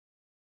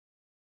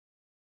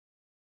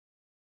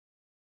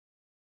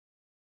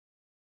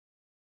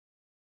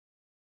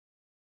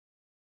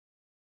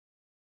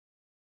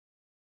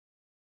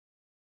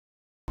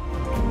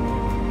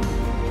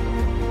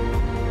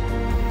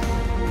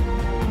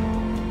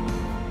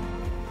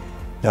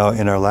Now,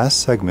 in our last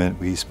segment,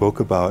 we spoke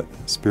about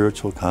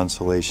spiritual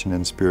consolation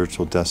and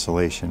spiritual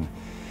desolation.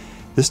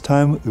 This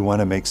time, we want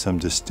to make some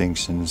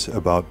distinctions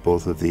about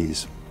both of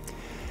these.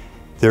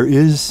 There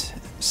is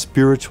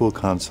spiritual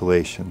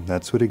consolation.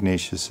 That's what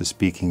Ignatius is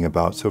speaking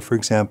about. So, for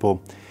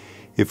example,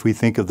 if we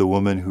think of the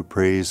woman who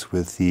prays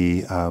with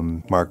the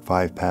Mark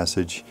 5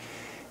 passage,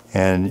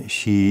 and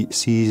she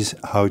sees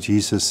how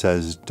Jesus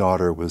says,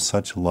 "Daughter," with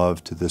such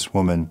love to this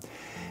woman,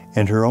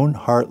 and her own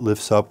heart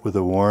lifts up with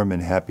a warm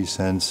and happy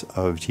sense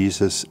of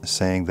Jesus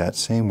saying that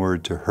same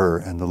word to her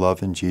and the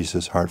love in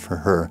Jesus' heart for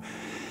her.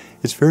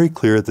 It's very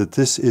clear that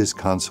this is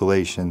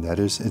consolation. That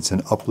is, it's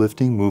an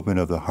uplifting movement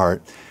of the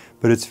heart,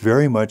 but it's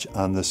very much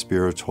on the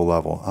spiritual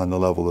level, on the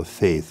level of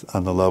faith,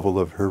 on the level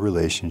of her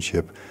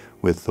relationship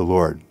with the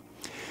Lord.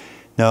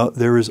 Now,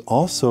 there is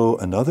also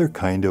another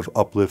kind of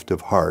uplift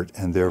of heart,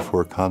 and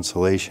therefore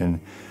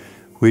consolation,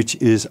 which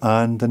is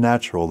on the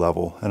natural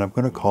level, and I'm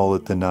going to call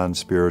it the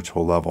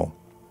non-spiritual level.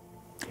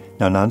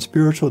 Now,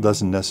 non-spiritual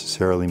doesn't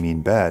necessarily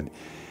mean bad.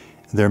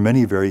 There are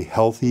many very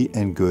healthy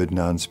and good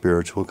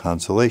non-spiritual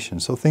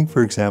consolations. So think,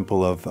 for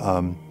example, of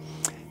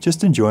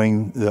just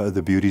enjoying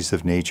the beauties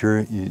of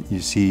nature. You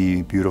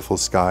see beautiful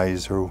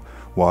skies or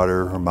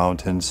water or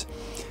mountains.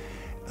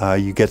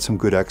 You get some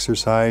good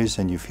exercise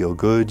and you feel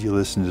good. You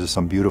listen to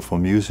some beautiful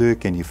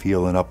music and you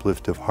feel an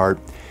uplift of heart.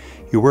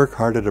 You work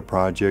hard at a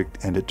project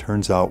and it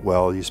turns out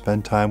well. You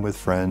spend time with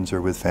friends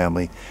or with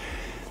family.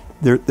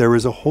 There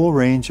is a whole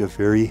range of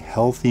very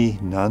healthy,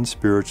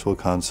 non-spiritual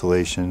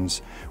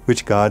consolations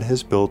which God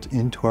has built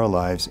into our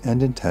lives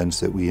and intends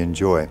that we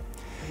enjoy.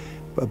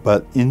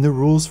 But in the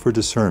rules for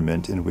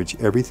discernment, in which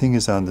everything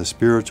is on the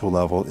spiritual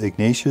level,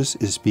 Ignatius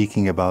is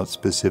speaking about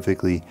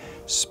specifically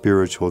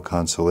spiritual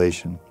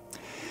consolation.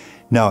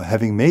 Now,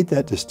 having made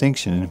that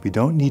distinction, we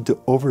don't need to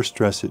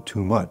overstress it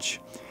too much,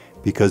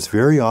 because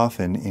very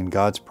often in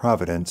God's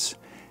providence,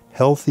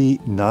 healthy,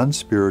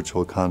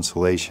 non-spiritual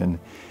consolation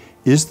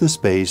is the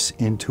space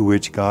into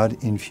which God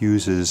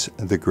infuses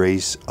the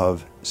grace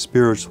of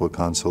spiritual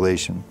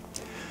consolation.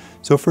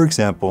 So, for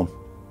example,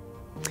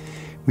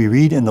 we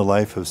read in the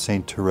life of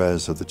Saint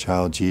Therese of the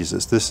Child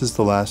Jesus. This is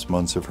the last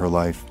months of her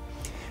life,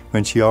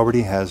 when she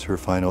already has her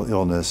final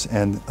illness,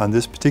 and on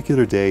this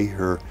particular day,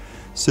 her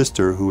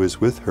sister, who is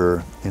with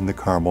her in the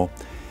Carmel,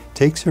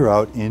 takes her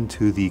out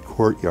into the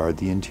courtyard,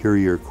 the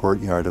interior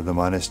courtyard of the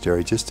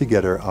monastery, just to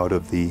get her out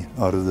of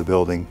the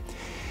building.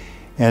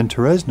 And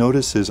Therese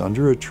notices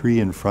under a tree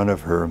in front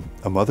of her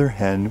a mother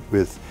hen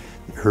with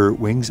her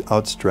wings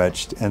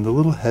outstretched and the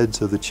little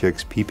heads of the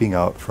chicks peeping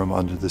out from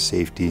under the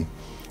safety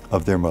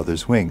of their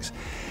mother's wings.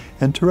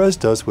 And Therese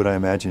does what I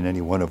imagine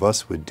any one of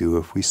us would do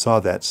if we saw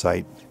that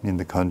sight in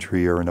the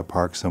country or in a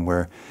park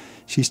somewhere.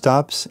 She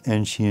stops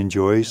and she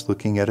enjoys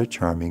looking at a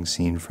charming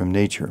scene from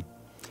nature.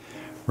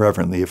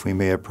 Reverently, if we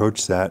may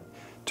approach that,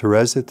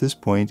 Therese at this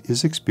point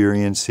is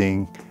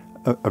experiencing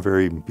a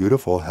very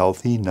beautiful,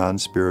 healthy,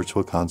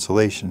 non-spiritual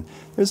consolation.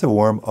 There's a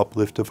warm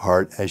uplift of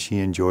heart as she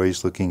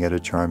enjoys looking at a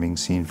charming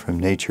scene from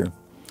nature.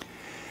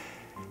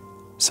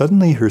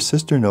 Suddenly, her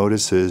sister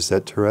notices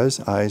that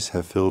Therese's eyes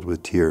have filled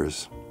with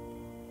tears.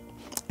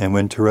 And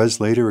when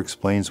Therese later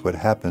explains what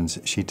happens,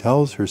 she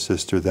tells her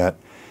sister that,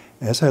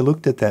 as I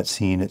looked at that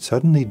scene, it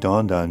suddenly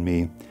dawned on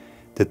me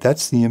that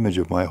that's the image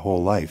of my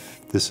whole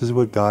life. This is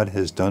what God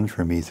has done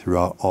for me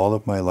throughout all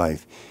of my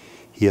life.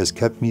 He has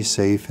kept me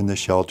safe in the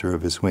shelter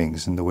of his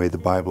wings, in the way the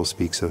Bible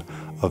speaks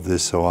of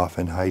this so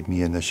often, hide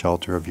me in the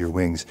shelter of your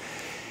wings.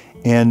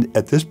 And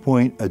at this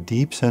point, a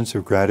deep sense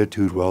of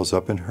gratitude wells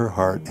up in her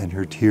heart, and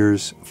her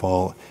tears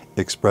fall,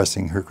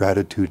 expressing her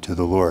gratitude to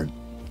the Lord.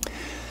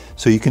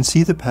 So you can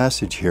see the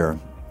passage here.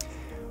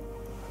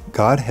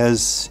 God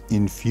has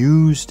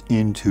infused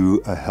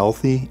into a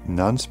healthy,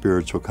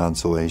 non-spiritual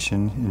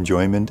consolation,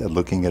 enjoyment at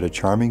looking at a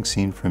charming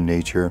scene from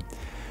nature,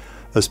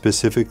 a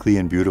specifically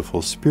and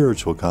beautiful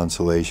spiritual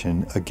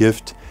consolation, a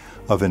gift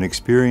of an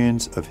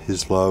experience of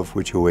his love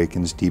which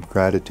awakens deep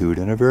gratitude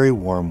in a very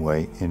warm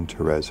way in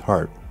Therese's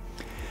heart.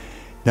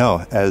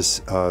 Now,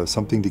 as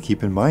something to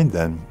keep in mind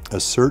then, a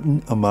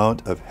certain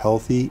amount of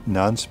healthy,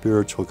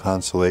 non-spiritual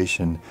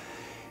consolation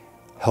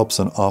helps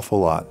an awful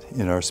lot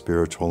in our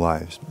spiritual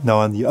lives. Now,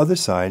 on the other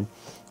side,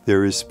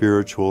 there is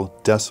spiritual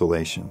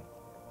desolation,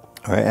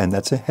 all right, and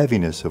that's a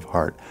heaviness of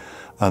heart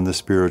on the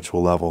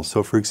spiritual level.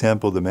 So, for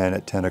example, the man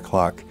at 10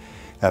 o'clock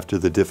after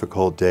the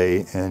difficult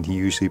day, and he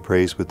usually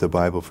prays with the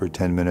Bible for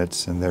 10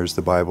 minutes, and there's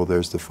the Bible,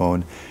 there's the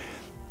phone,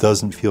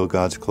 doesn't feel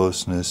God's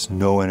closeness,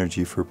 no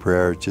energy for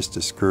prayer, just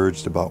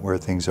discouraged about where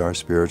things are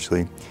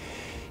spiritually.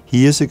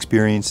 He is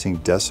experiencing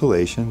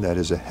desolation, that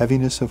is a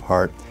heaviness of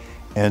heart,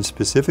 and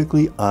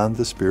specifically on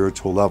the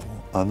spiritual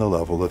level, on the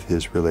level of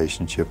his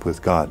relationship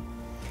with God.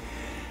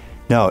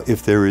 Now,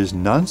 if there is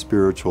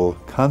non-spiritual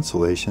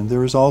consolation,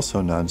 there is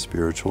also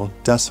non-spiritual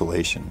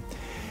desolation.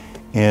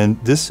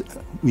 And this,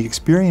 we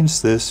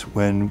experience this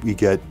when we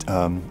get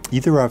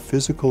either our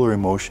physical or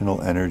emotional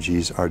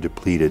energies are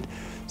depleted.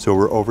 So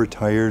we're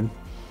overtired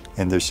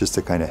and there's just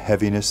a kind of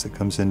heaviness that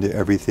comes into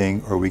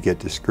everything, or we get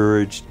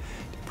discouraged,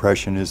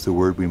 depression is the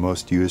word we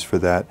most use for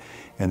that,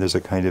 and there's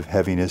a kind of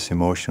heaviness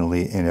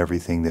emotionally in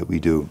everything that we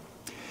do.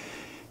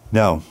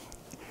 Now,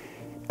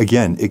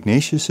 again,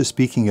 Ignatius is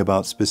speaking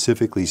about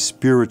specifically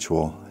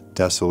spiritual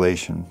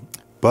desolation,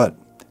 but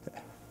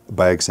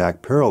by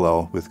exact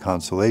parallel with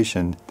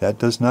consolation, that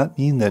does not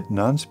mean that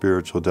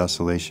non-spiritual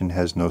desolation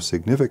has no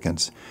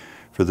significance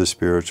for the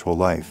spiritual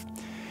life.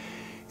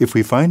 If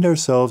we find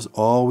ourselves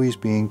always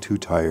being too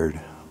tired,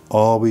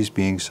 always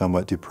being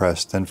somewhat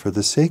depressed, then for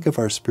the sake of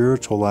our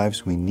spiritual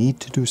lives, we need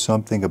to do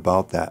something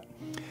about that.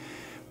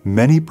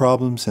 Many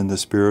problems in the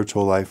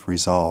spiritual life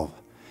resolve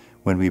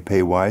when we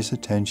pay wise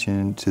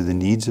attention to the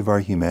needs of our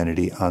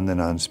humanity on the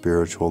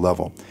non-spiritual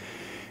level.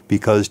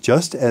 Because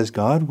just as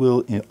God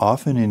will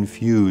often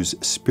infuse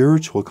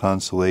spiritual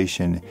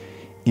consolation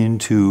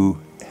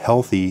into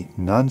healthy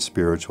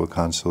non-spiritual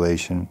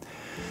consolation,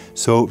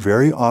 so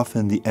very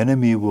often the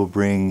enemy will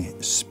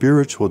bring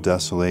spiritual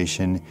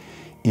desolation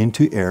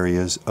into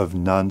areas of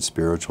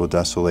non-spiritual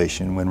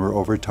desolation when we're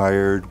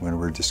overtired, when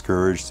we're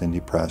discouraged and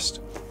depressed.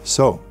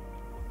 So,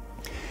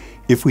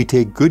 if we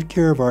take good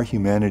care of our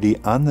humanity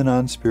on the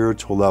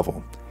non-spiritual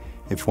level,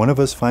 if one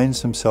of us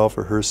finds himself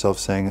or herself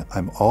saying,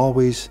 I'm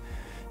always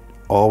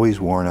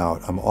worn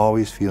out, I'm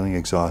always feeling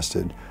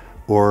exhausted,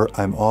 or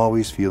I'm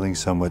always feeling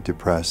somewhat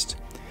depressed,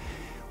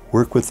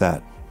 work with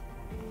that.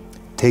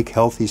 Take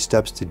healthy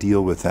steps to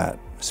deal with that.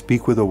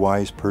 Speak with a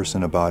wise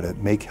person about it.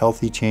 Make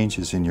healthy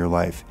changes in your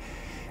life.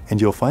 And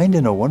you'll find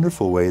in a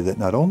wonderful way that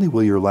not only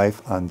will your life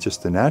on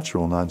just the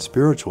natural,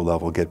 non-spiritual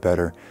level get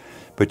better,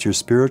 but your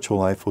spiritual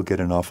life will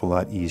get an awful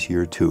lot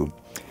easier too.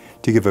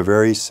 To give a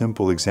very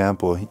simple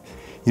example,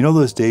 you know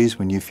those days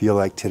when you feel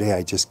like, today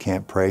I just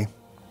can't pray?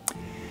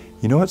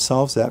 You know what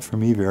solves that for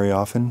me very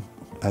often?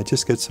 I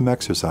just get some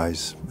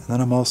exercise, and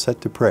then I'm all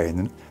set to pray.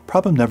 And the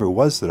problem never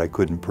was that I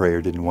couldn't pray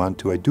or didn't want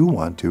to. I do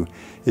want to.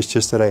 It's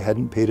just that I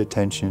hadn't paid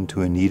attention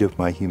to a need of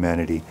my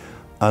humanity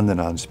on the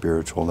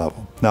non-spiritual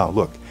level. Now,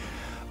 look,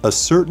 a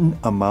certain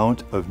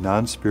amount of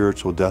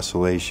non-spiritual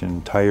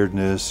desolation,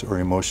 tiredness, or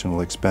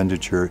emotional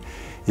expenditure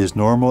is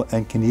normal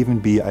and can even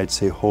be, I'd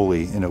say,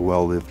 holy in a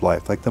well-lived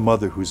life, like the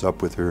mother who's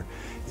up with her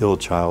ill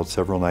child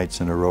several nights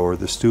in a row, or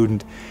the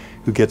student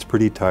who gets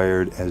pretty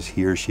tired as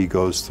he or she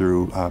goes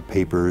through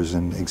papers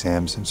and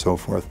exams and so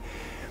forth.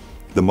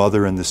 The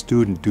mother and the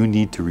student do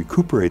need to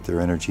recuperate their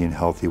energy in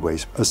healthy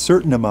ways. A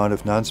certain amount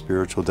of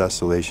non-spiritual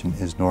desolation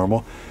is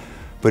normal,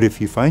 but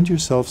if you find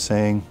yourself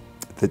saying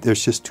that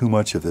there's just too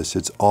much of this,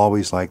 it's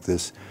always like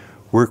this,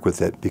 work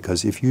with it,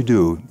 because if you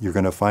do, you're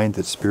going to find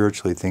that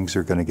spiritually things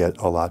are going to get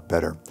a lot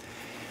better.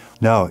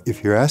 Now,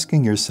 if you're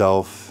asking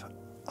yourself,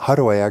 how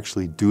do I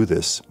actually do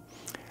this?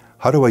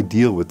 How do I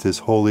deal with this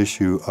whole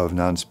issue of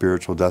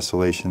non-spiritual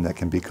desolation that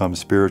can become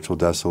spiritual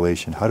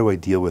desolation? How do I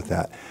deal with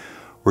that?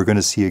 We're going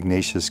to see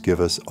Ignatius give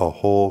us a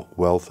whole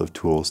wealth of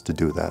tools to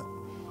do that.